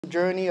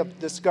journey of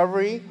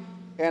discovery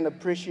and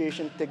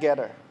appreciation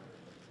together.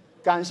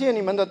 感谢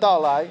你们的到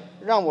来，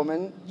让我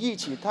们一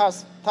起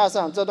踏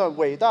上这段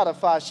伟大的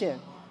发现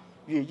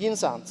与欣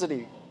赏之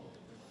旅。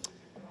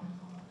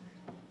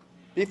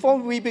Before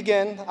we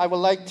begin, I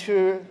would like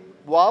to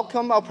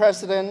welcome our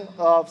president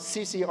of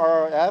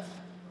CCRF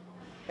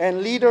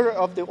and leader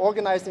of the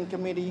organizing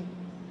committee,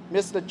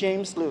 Mr.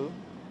 James Liu,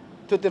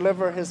 to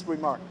deliver his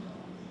remark.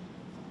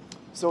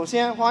 首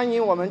先，欢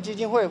迎我们基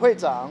金会会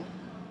长、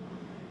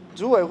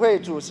组委会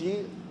主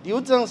席刘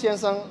正先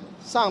生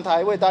上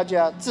台为大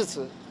家致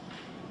辞。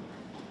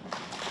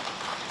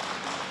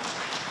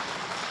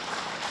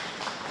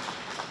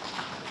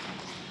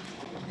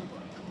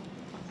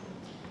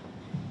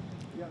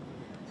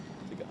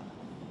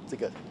这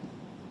个。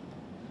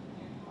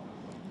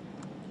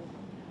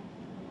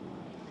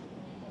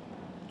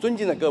尊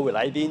敬的各位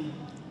来宾，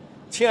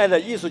亲爱的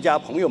艺术家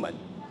朋友们，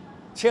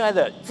亲爱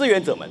的志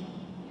愿者们，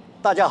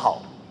大家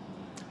好。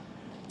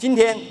今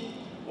天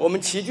我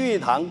们齐聚一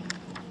堂，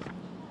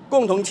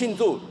共同庆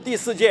祝第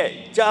4届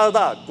加拿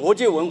大国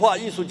际文化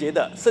艺术节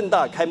的盛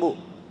大开幕。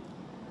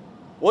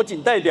我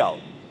谨代表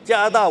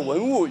加拿大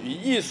文物与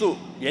艺术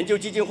研究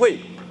基金会，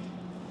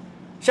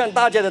向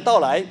大家的到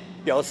来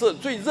表示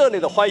最热烈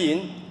的欢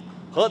迎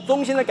和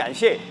衷心的感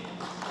谢。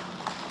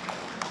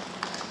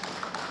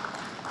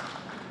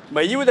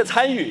每一位的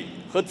参与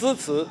和支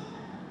持，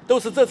都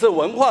是这次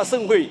文化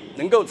盛会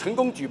能够成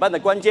功举办的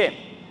关键。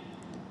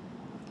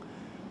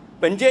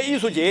本届艺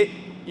术节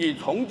以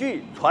重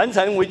聚传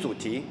承为主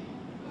题，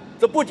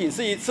这不仅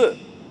是一次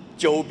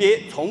久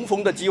别重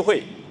逢的机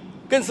会，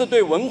更是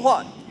对文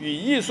化与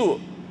艺术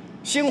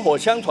薪火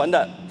相传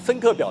的深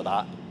刻表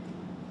达。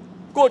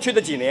过去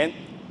的几年，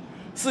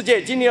世界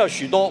经历了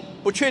许多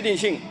不确定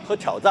性和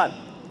挑战，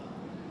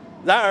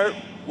然而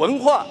文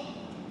化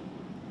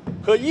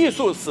和艺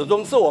术始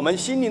终是我们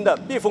心灵的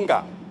避风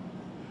港，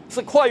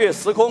是跨越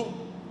时空、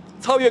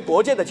超越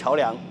国界的桥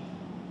梁。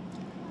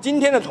今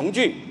天的重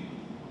聚，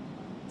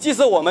既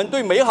是我们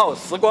对美好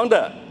时光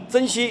的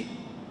珍惜，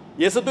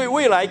也是对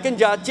未来更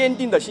加坚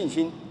定的信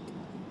心。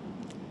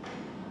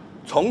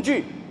重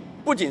聚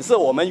不仅是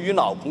我们与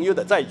老朋友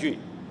的再聚，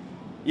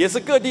也是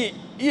各地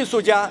艺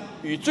术家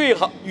与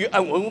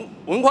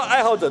文化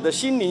爱好者的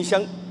心灵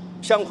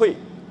相会。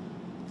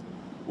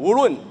无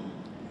论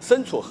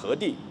身处何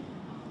地，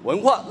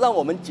文化让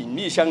我们紧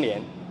密相连。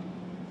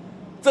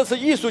这次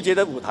艺术节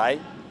的舞台，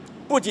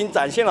不仅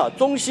展现了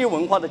中西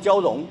文化的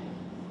交融，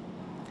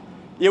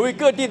也为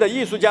各地的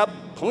艺术家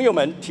朋友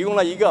们提供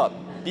了一个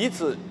彼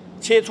此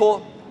切磋、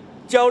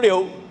交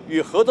流与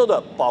合作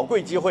的宝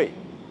贵机会。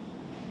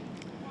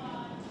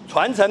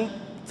传承，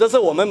这是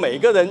我们每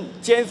个人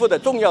肩负的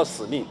重要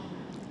使命。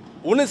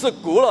无论是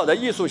古老的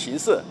艺术形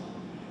式，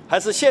还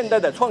是现代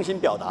的创新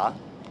表达，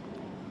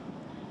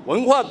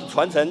文化的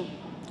传承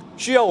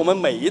需要我们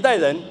每一代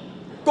人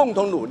共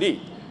同努力，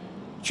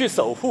去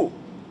守护、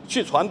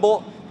去传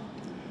播。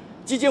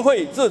基金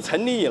会自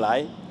成立以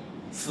来，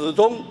始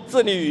终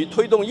致力于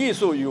推动艺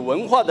术与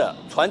文化的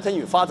传承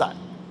与发展。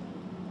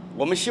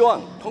我们希望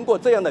通过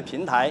这样的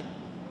平台，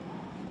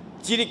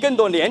激励更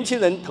多年轻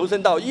人投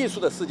身到艺术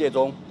的世界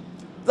中，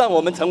让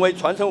我们成为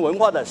传承文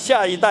化的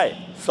下一代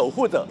守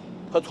护者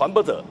和传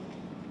播者。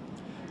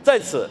在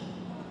此，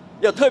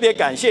要特别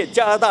感谢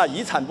加拿大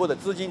遗产部的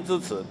资金支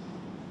持，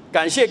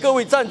感谢各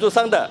位赞助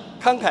商的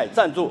慷慨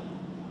赞助，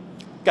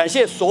感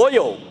谢所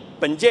有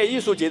本届艺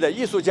术节的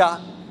艺术家、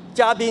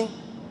嘉宾、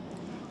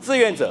志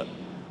愿者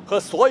和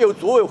所有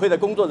组委会的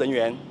工作人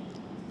员。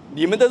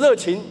你们的热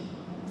情、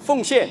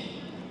奉献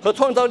和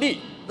创造力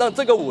让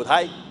这个舞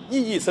台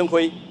熠熠生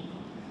辉，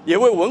也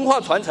为文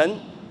化传承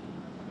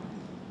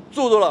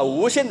注入了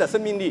无限的生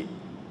命力。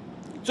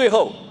最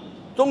后，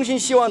衷心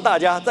希望大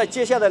家在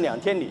接下来2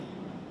天里，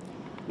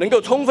能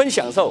够充分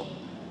享受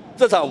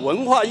这场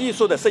文化艺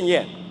术的盛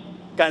宴，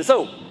感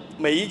受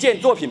每一件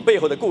作品背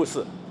后的故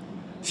事，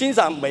欣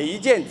赏每一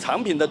件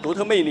藏品的独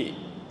特魅力。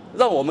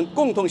让我们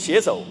共同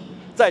携手，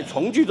在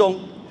重聚中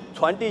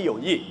传递友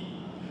谊，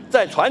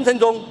在传承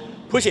中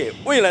谱写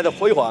未来的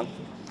辉煌。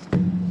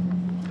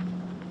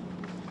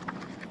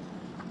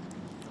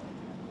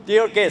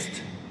Dear guests,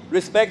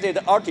 respected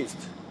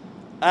artists,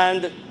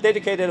 and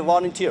dedicated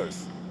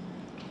volunteers,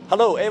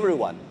 hello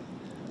everyone.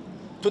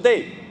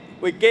 Today,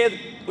 we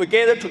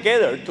gather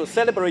together to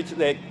celebrate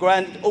the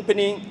grand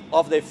opening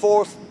of the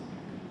 4th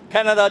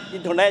Canada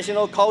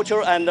International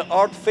Culture and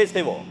Art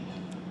Festival.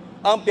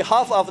 On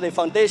behalf of the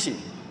Foundation,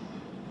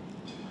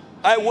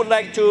 I would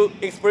like to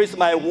express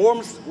my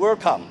warmest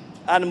welcome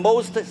and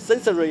most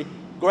sincere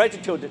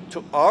gratitude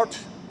to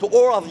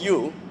all of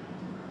you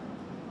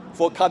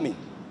for coming.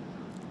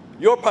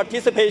 Your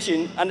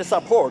participation and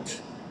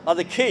support are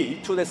the key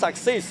to the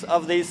success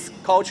of this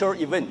cultural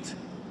event.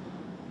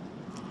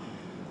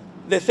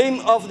 The theme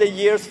of the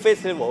year's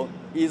festival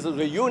is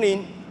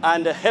Reunion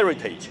and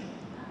Heritage,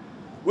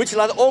 which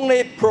not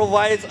only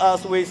provides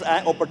us with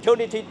an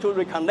opportunity to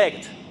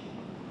reconnect,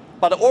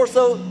 but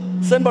also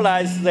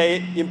symbolizes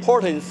the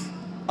importance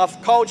of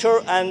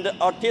culture and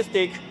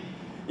artistic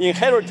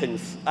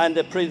inheritance and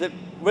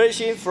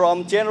varying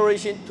from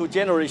generation to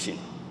generation.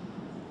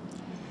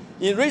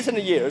 In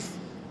recent years,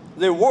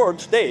 the world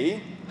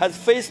today has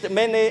faced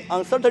many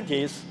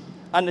uncertainties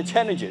and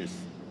challenges.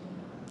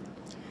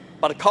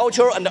 But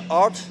culture and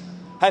art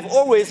have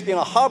always been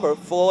a harbor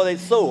for the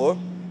soul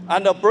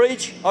and a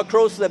bridge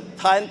across the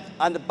time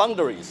and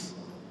boundaries.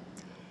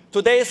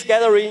 Today's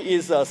gathering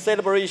is a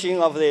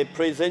celebration of the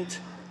present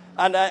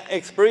and an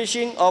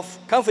expression of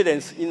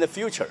confidence in the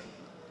future.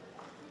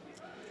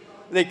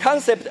 The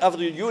concept of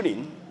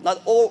reunion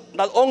not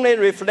only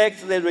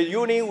reflects the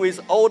reunion with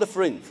old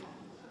friends,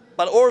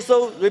 but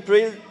also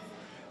represents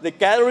the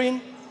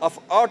gathering of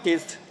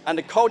artists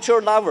and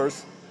culture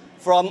lovers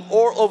from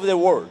all over the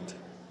world.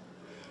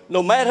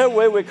 No matter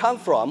where we come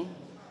from,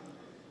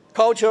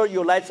 culture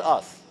unites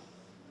us.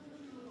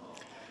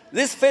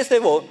 This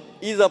festival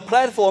is a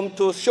platform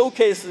to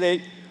showcase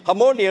the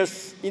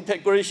harmonious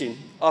integration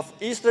of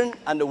Eastern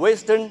and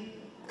Western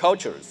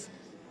cultures,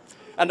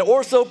 and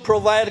also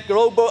provide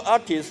global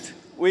artists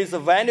with a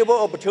valuable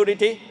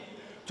opportunity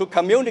to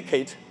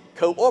communicate,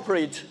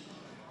 cooperate,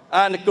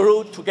 and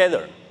grow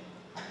together.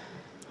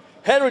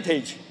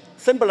 Heritage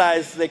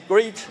symbolizes the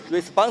great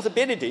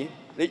responsibility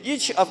that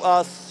each of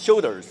us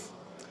shoulders,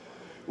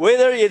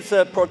 whether it's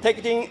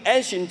protecting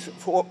ancient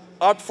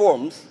art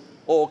forms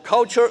or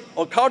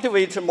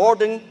cultivate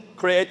modern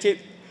creative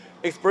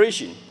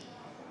expression.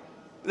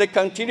 The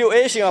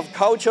continuation of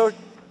culture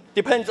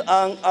depends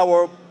on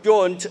our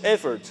joint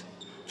effort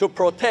to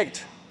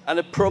protect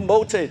and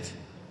promote it.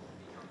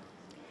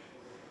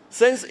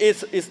 Since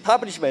its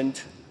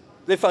establishment,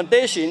 the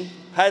Foundation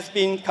has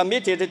been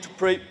committed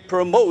to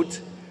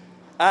promote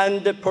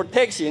and the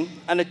protection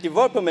and the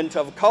development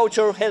of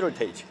cultural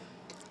heritage.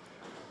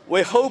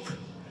 We hope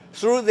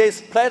through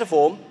this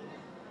platform,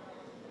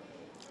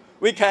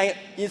 we can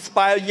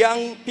inspire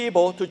young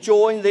people to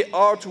join the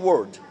art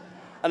world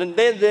and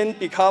let them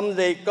become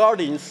the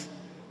guardians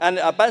and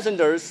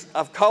ambassadors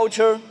of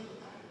culture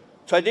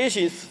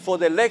traditions for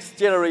the next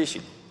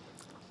generation.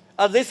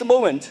 At this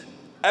moment,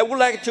 I would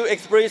like to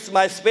express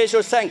my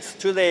special thanks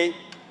to the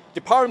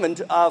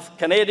Department of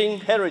Canadian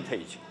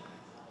Heritage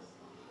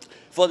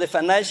for the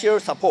financial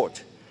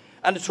support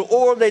and to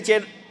all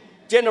the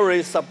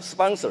generous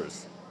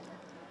sponsors.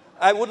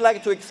 I would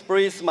like to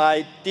express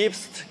my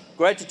deepest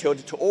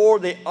gratitude to all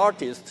the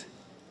artists,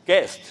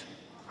 guests,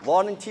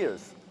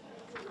 volunteers,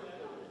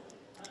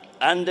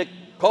 and the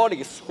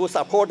colleagues who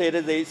supported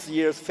this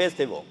year's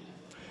festival.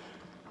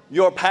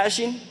 Your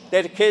passion,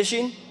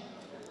 dedication,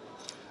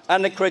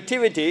 and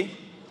creativity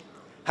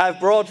have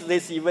brought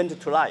this event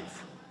to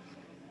life.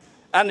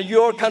 And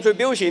your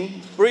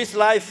contribution breathes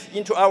life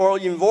into our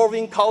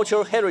evolving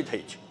cultural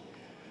heritage.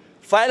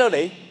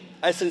 Finally,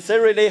 I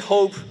sincerely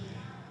hope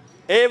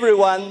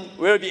everyone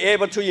will be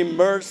able to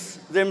immerse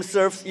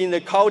themselves in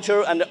the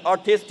culture and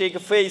artistic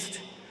faith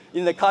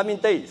in the coming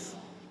days,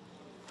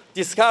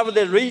 discover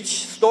the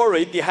rich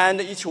story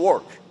behind each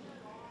work,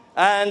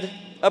 and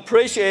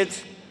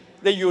appreciate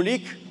the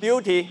unique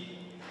beauty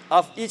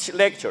of each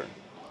lecture.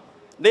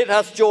 Let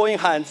us join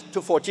hands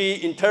to forge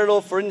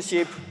internal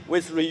friendship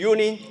with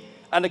reunion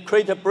and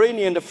create a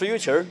brilliant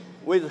future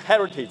with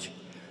heritage.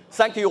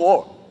 Thank you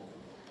all.